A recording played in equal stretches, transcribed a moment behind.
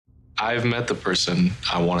I've met the person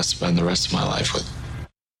I want to spend the rest of my life with.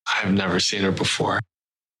 I've never seen her before.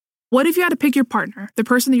 What if you had to pick your partner, the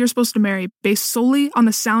person that you're supposed to marry, based solely on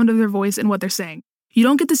the sound of their voice and what they're saying? You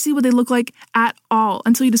don't get to see what they look like at all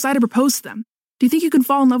until you decide to propose to them. Do you think you can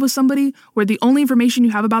fall in love with somebody where the only information you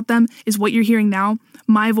have about them is what you're hearing now,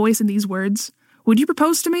 my voice and these words? Would you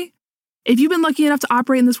propose to me? If you've been lucky enough to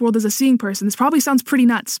operate in this world as a seeing person, this probably sounds pretty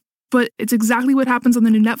nuts, but it's exactly what happens on the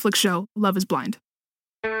new Netflix show, Love is Blind.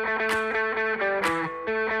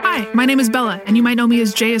 Hi, my name is Bella, and you might know me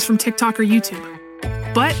as Jayus from TikTok or YouTube.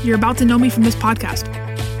 But you're about to know me from this podcast,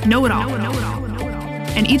 Know-It-All.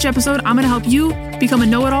 And each episode, I'm going to help you become a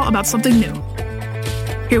know-it-all about something new.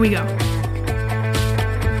 Here we go.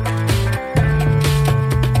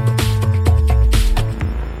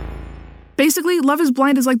 Basically, Love is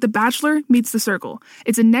Blind is like The Bachelor meets The Circle.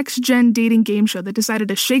 It's a next-gen dating game show that decided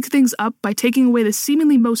to shake things up by taking away the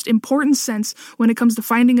seemingly most important sense when it comes to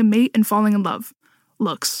finding a mate and falling in love: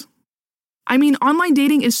 looks. I mean, online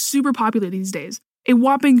dating is super popular these days. A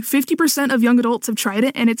whopping 50% of young adults have tried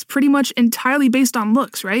it, and it's pretty much entirely based on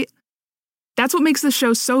looks, right? That's what makes this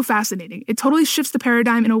show so fascinating. It totally shifts the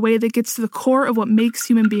paradigm in a way that gets to the core of what makes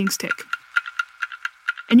human beings tick.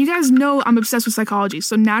 And you guys know I'm obsessed with psychology,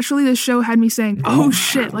 so naturally this show had me saying, oh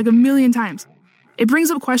shit, like a million times. It brings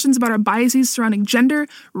up questions about our biases surrounding gender,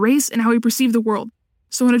 race, and how we perceive the world.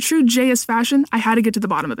 So in a true JS fashion, I had to get to the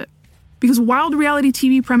bottom of it. Because wild reality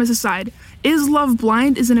TV premise aside, is love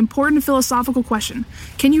blind is an important philosophical question.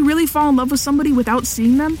 Can you really fall in love with somebody without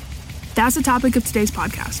seeing them? That's the topic of today's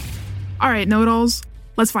podcast. All right, know-it-alls,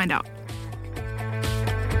 let's find out.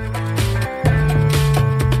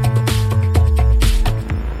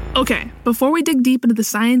 Okay, before we dig deep into the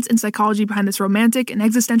science and psychology behind this romantic and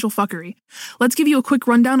existential fuckery, let's give you a quick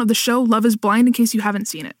rundown of the show Love is Blind in case you haven't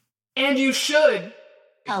seen it. And you should!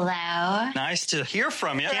 Hello. Nice to hear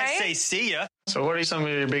from you. Right? Can't say see ya. So what are some of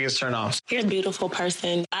your biggest turnoffs? You're a beautiful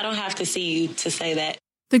person. I don't have to see you to say that.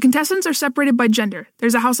 The contestants are separated by gender.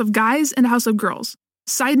 There's a house of guys and a house of girls.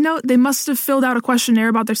 Side note, they must have filled out a questionnaire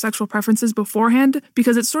about their sexual preferences beforehand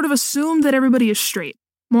because it's sort of assumed that everybody is straight.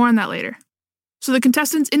 More on that later. So the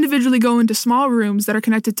contestants individually go into small rooms that are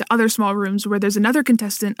connected to other small rooms where there's another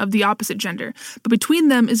contestant of the opposite gender, but between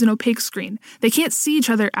them is an opaque screen. They can't see each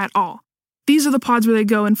other at all. These are the pods where they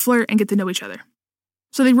go and flirt and get to know each other.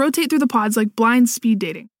 So they rotate through the pods like blind speed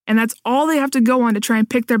dating, and that's all they have to go on to try and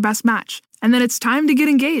pick their best match. And then it's time to get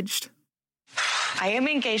engaged. I am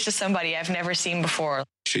engaged to somebody I've never seen before.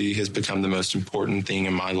 She has become the most important thing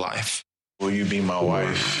in my life. Will you be my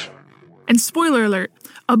wife? And spoiler alert,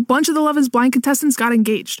 a bunch of the Love is Blind contestants got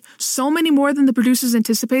engaged. So many more than the producers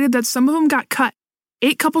anticipated that some of them got cut.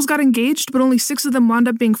 8 couples got engaged, but only 6 of them wound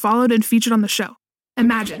up being followed and featured on the show.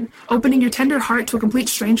 Imagine opening your tender heart to a complete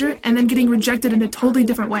stranger and then getting rejected in a totally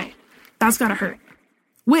different way. That's gotta hurt.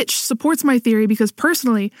 Which supports my theory because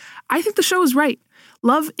personally, I think the show is right.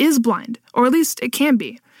 Love is blind, or at least it can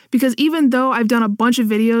be. Because even though I've done a bunch of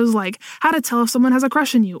videos like how to tell if someone has a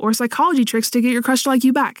crush on you or psychology tricks to get your crush to like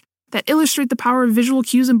you back that illustrate the power of visual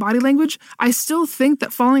cues and body language, I still think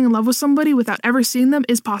that falling in love with somebody without ever seeing them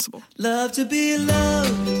is possible. Love to be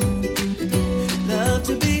loved. Love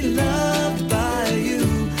to be loved by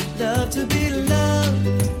you. Love to be loved.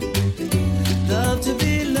 Love to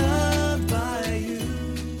be loved by you.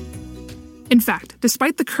 In fact,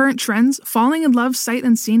 despite the current trends, falling in love sight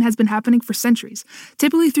unseen has been happening for centuries,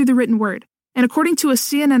 typically through the written word. And according to a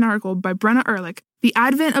CNN article by Brenna Ehrlich, the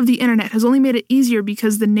advent of the internet has only made it easier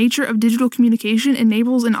because the nature of digital communication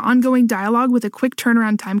enables an ongoing dialogue with a quick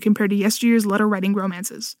turnaround time compared to yesteryear's letter-writing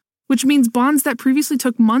romances. Which means bonds that previously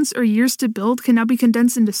took months or years to build can now be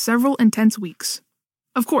condensed into several intense weeks.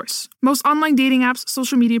 Of course, most online dating apps,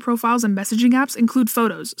 social media profiles, and messaging apps include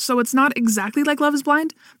photos, so it's not exactly like Love is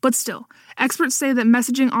Blind, but still, experts say that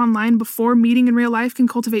messaging online before meeting in real life can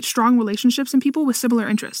cultivate strong relationships in people with similar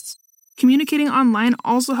interests. Communicating online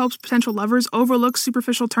also helps potential lovers overlook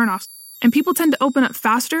superficial turnoffs, and people tend to open up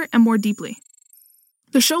faster and more deeply.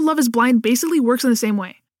 The show Love is Blind basically works in the same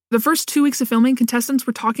way. The first 2 weeks of filming, contestants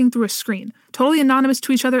were talking through a screen, totally anonymous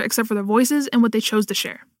to each other except for their voices and what they chose to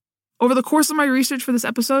share. Over the course of my research for this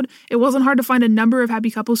episode, it wasn't hard to find a number of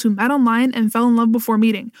happy couples who met online and fell in love before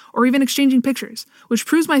meeting, or even exchanging pictures, which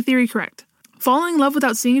proves my theory correct. Falling in love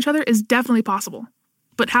without seeing each other is definitely possible.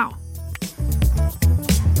 But how?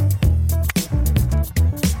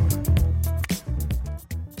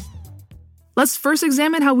 Let's first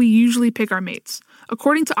examine how we usually pick our mates.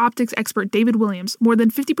 According to optics expert David Williams, more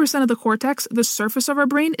than 50% of the cortex, the surface of our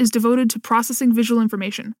brain, is devoted to processing visual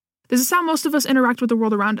information. This is how most of us interact with the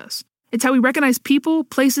world around us. It's how we recognize people,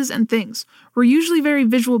 places, and things. We're usually very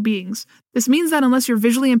visual beings. This means that unless you're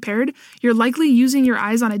visually impaired, you're likely using your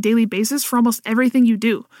eyes on a daily basis for almost everything you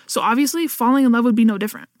do. So obviously, falling in love would be no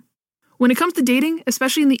different. When it comes to dating,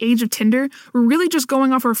 especially in the age of Tinder, we're really just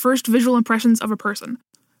going off our first visual impressions of a person.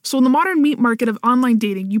 So in the modern meat market of online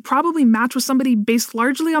dating, you probably match with somebody based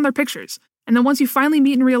largely on their pictures. And then once you finally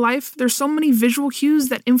meet in real life, there's so many visual cues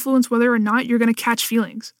that influence whether or not you're going to catch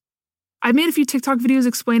feelings. I've made a few TikTok videos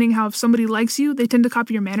explaining how if somebody likes you, they tend to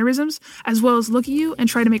copy your mannerisms, as well as look at you and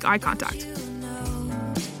try to make eye contact.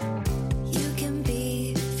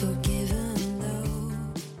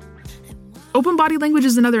 Open body language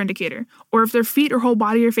is another indicator, or if their feet or whole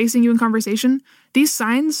body are facing you in conversation. These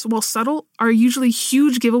signs, while subtle, are usually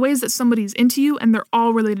huge giveaways that somebody's into you, and they're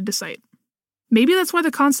all related to sight. Maybe that's why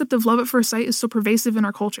the concept of love at first sight is so pervasive in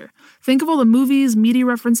our culture. Think of all the movies, media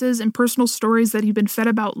references, and personal stories that you've been fed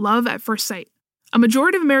about love at first sight. A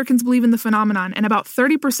majority of Americans believe in the phenomenon, and about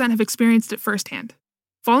 30% have experienced it firsthand.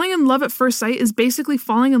 Falling in love at first sight is basically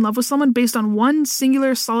falling in love with someone based on one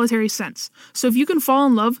singular solitary sense. So if you can fall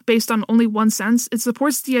in love based on only one sense, it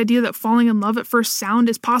supports the idea that falling in love at first sound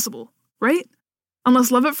is possible, right?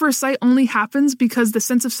 Unless love at first sight only happens because the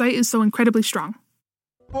sense of sight is so incredibly strong.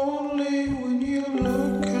 Only when you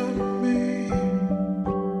look at me.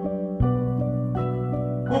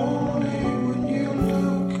 Only when you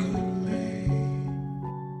look at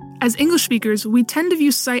me. As English speakers, we tend to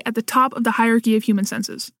view sight at the top of the hierarchy of human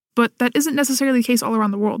senses, but that isn't necessarily the case all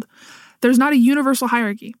around the world. There's not a universal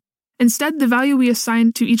hierarchy. Instead, the value we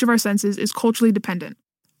assign to each of our senses is culturally dependent.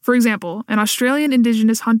 For example, an Australian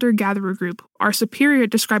Indigenous hunter-gatherer group are superior at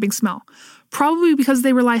describing smell, probably because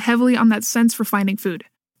they rely heavily on that sense for finding food.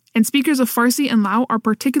 And speakers of Farsi and Lao are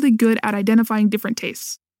particularly good at identifying different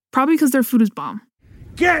tastes, probably because their food is bomb.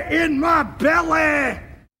 Get in my belly!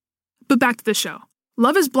 But back to the show.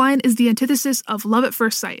 Love is Blind is the antithesis of Love at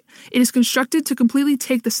First Sight. It is constructed to completely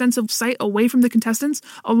take the sense of sight away from the contestants,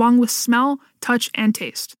 along with smell, touch, and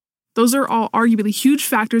taste. Those are all arguably huge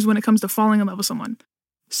factors when it comes to falling in love with someone.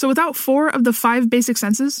 So without 4 of the 5 basic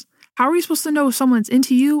senses, how are you supposed to know if someone's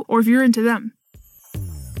into you or if you're into them?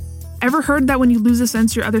 Ever heard that when you lose a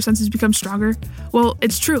sense, your other senses become stronger? Well,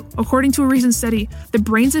 it's true. According to a recent study, the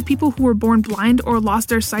brains of people who were born blind or lost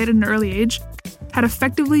their sight at an early age had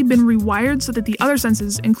effectively been rewired so that the other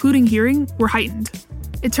senses, including hearing, were heightened.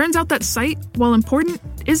 It turns out that sight, while important,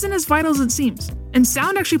 isn't as vital as it seems. And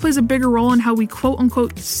sound actually plays a bigger role in how we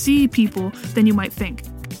quote-unquote see people than you might think.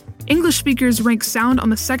 English speakers rank sound on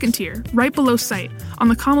the second tier, right below sight, on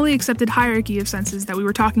the commonly accepted hierarchy of senses that we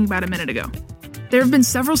were talking about a minute ago. There have been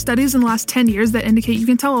several studies in the last 10 years that indicate you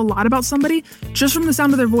can tell a lot about somebody just from the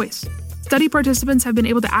sound of their voice. Study participants have been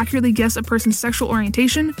able to accurately guess a person's sexual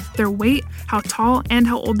orientation, their weight, how tall, and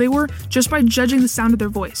how old they were just by judging the sound of their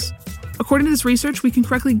voice. According to this research, we can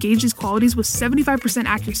correctly gauge these qualities with 75%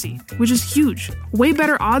 accuracy, which is huge. Way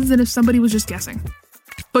better odds than if somebody was just guessing.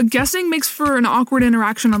 But guessing makes for an awkward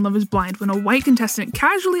interaction on Love is Blind when a white contestant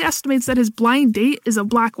casually estimates that his blind date is a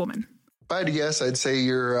black woman. If I had to guess, I'd say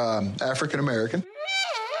you're African-American.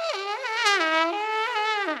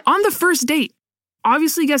 On the first date,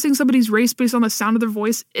 obviously guessing somebody's race based on the sound of their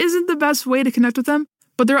voice isn't the best way to connect with them,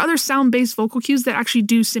 but there are other sound-based vocal cues that actually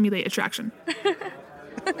do simulate attraction.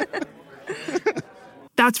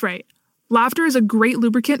 That's right. Laughter is a great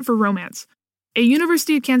lubricant for romance. A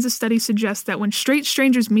University of Kansas study suggests that when straight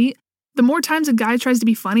strangers meet, the more times a guy tries to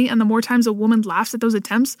be funny and the more times a woman laughs at those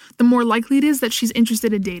attempts, the more likely it is that she's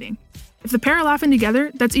interested in dating. If the pair are laughing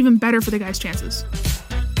together, that's even better for the guy's chances.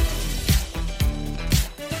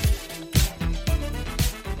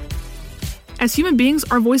 As human beings,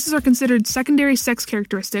 our voices are considered secondary sex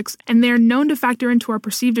characteristics, and they are known to factor into our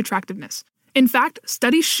perceived attractiveness. In fact,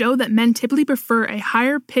 studies show that men typically prefer a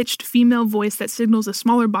higher-pitched female voice that signals a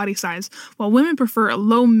smaller body size, while women prefer a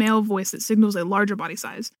low male voice that signals a larger body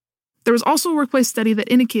size. There was also a workplace study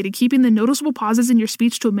that indicated keeping the noticeable pauses in your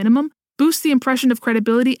speech to a minimum boosts the impression of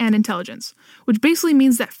credibility and intelligence, which basically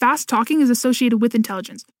means that fast talking is associated with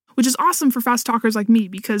intelligence, which is awesome for fast talkers like me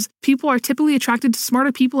because people are typically attracted to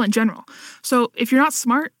smarter people in general. So if you're not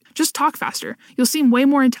smart, just talk faster. You'll seem way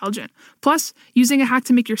more intelligent. Plus, using a hack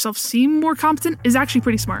to make yourself seem more competent is actually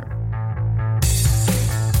pretty smart.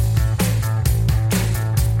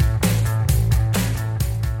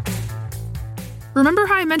 Remember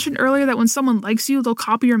how I mentioned earlier that when someone likes you, they'll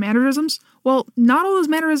copy your mannerisms? Well, not all those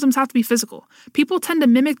mannerisms have to be physical. People tend to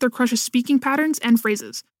mimic their crush's speaking patterns and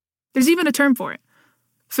phrases. There's even a term for it.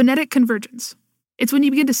 Phonetic convergence. It's when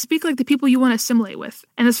you begin to speak like the people you want to assimilate with,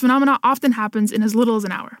 and this phenomenon often happens in as little as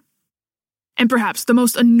an hour. And perhaps the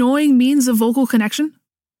most annoying means of vocal connection?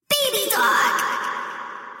 Baby talk!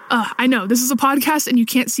 I know, this is a podcast and you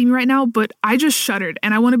can't see me right now, but I just shuddered,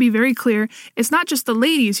 and I want to be very clear, it's not just the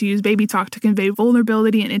ladies who use baby talk to convey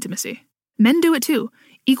vulnerability and intimacy. Men do it too.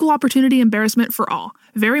 Equal opportunity embarrassment for all.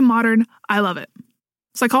 Very modern, I love it.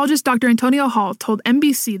 Psychologist Dr. Antonio Hall told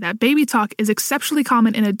NBC that baby talk is exceptionally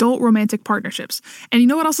common in adult romantic partnerships. And you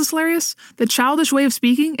know what else is hilarious? The childish way of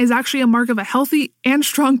speaking is actually a mark of a healthy and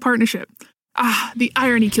strong partnership. The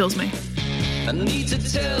irony kills me. I need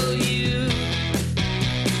to tell you,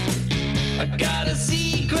 I got a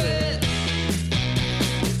secret.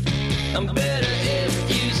 I'm better if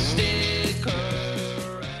you stick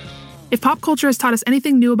around. If pop culture has taught us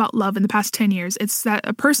anything new about love in the past 10 years, it's that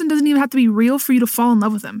a person doesn't even have to be real for you to fall in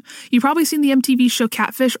love with them. You've probably seen the MTV show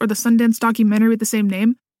Catfish or the Sundance documentary with the same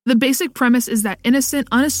name. The basic premise is that innocent,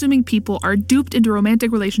 unassuming people are duped into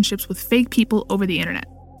romantic relationships with fake people over the internet.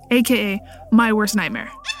 AKA, my worst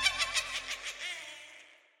nightmare.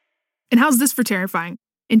 And how's this for terrifying?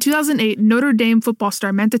 In 2008, Notre Dame football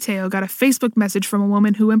star Manti Te'o got a Facebook message from a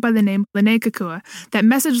woman who went by the name Lene Kakua. That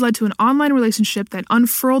message led to an online relationship that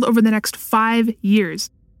unfurled over the next 5 years.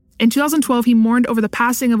 In 2012, he mourned over the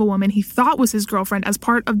passing of a woman he thought was his girlfriend as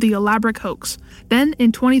part of the elaborate hoax. Then,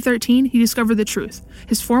 in 2013, he discovered the truth.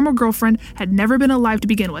 His former girlfriend had never been alive to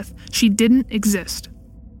begin with. She didn't exist.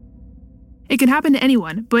 It can happen to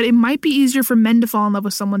anyone, but it might be easier for men to fall in love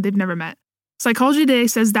with someone they've never met. Psychology Today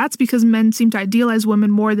says that's because men seem to idealize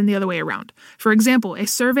women more than the other way around. For example, a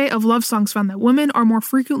survey of love songs found that women are more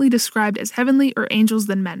frequently described as heavenly or angels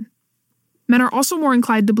than men. Men are also more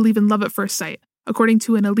inclined to believe in love at first sight, according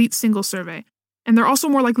to an elite single survey. And they're also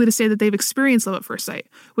more likely to say that they've experienced love at first sight,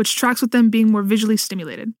 which tracks with them being more visually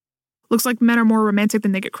stimulated. Looks like men are more romantic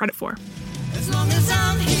than they get credit for. As long as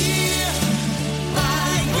I'm here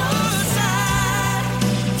by your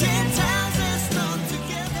side, 10 times as long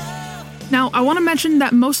together. Now, I want to mention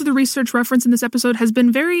that most of the research referenced in this episode has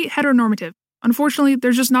been very heteronormative. Unfortunately,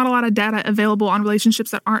 there's just not a lot of data available on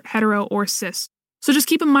relationships that aren't hetero or cis. So just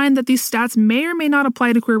keep in mind that these stats may or may not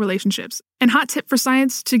apply to queer relationships. And hot tip for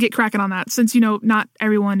science to get cracking on that, since, not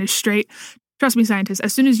everyone is straight. Trust me, scientists,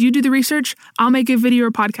 as soon as you do the research, I'll make a video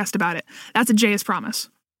or podcast about it. That's a Jayus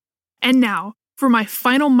promise. And now, for my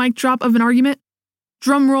final mic drop of an argument,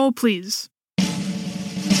 drum roll, please.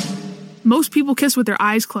 Most people kiss with their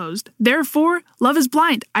eyes closed. Therefore, love is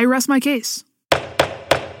blind. I rest my case.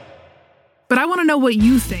 But I want to know what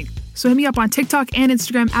you think. So hit me up on TikTok and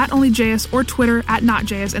Instagram at OnlyJayus or Twitter at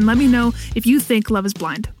NotJayus and let me know if you think love is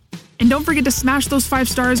blind. And don't forget to smash those 5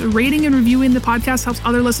 stars. Rating and reviewing the podcast helps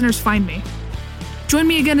other listeners find me. Join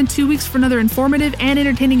me again in 2 weeks for another informative and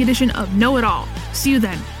entertaining edition of Know It All. See you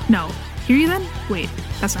then. No. Hear you then? Wait,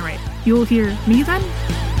 that's not right. You'll hear me then?